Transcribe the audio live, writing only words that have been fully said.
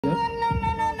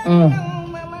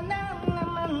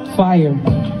Fire.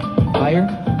 Fire?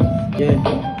 Yeah.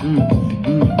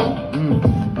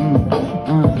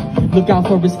 Look out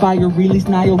for his fire release,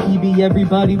 Nile. He be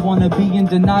everybody wanna be in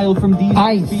denial from these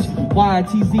Ice.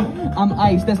 YTZ, I'm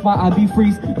ice, that's why I be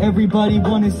freeze. Everybody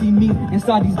wanna see me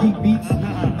inside these deep beats.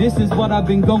 This is what I've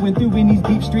been going through in these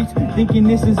deep streets. Thinking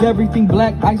this is everything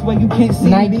black ice, why you can't see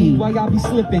Nike. me. Why I be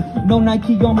slipping, no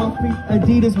Nike on my feet.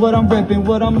 Adidas what I'm repping,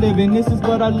 what I'm living. This is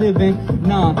what I live in.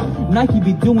 Nah, Nike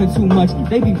be doing too much.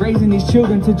 They be raising these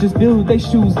children to just build their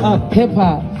shoes up. Hip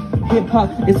hop. Hip hop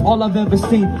is all I've ever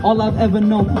seen, all I've ever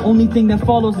known. Only thing that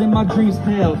follows in my dreams,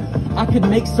 hell. I could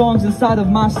make songs inside of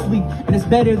my sleep, and it's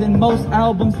better than most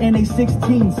albums and they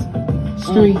 16s.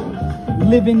 Street.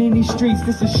 Living in these streets,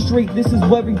 this is straight. This is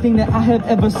everything that I have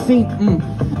ever seen.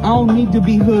 I don't need to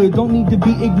be hood, don't need to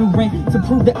be ignorant to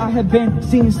prove that I have been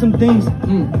seeing some things.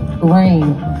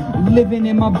 Rain. Living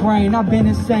in my brain, I've been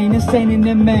insane in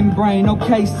the membrane.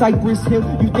 Okay, Cypress Hill,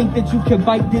 you think that you could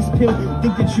bite this pill?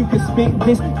 Think that you could spit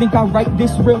this? Think I write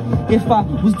this real? If I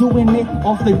was doing it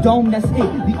off the dome, that's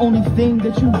it. The only thing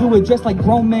that you do is dress like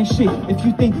grown man shit. If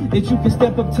you think that you can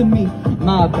step up to me,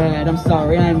 my bad, I'm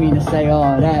sorry, I didn't mean to say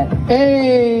all that.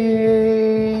 Hey,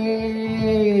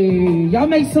 y'all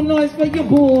make some noise for your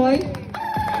boy.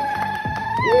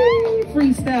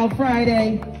 Freestyle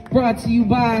Friday, brought to you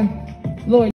by Lloyd.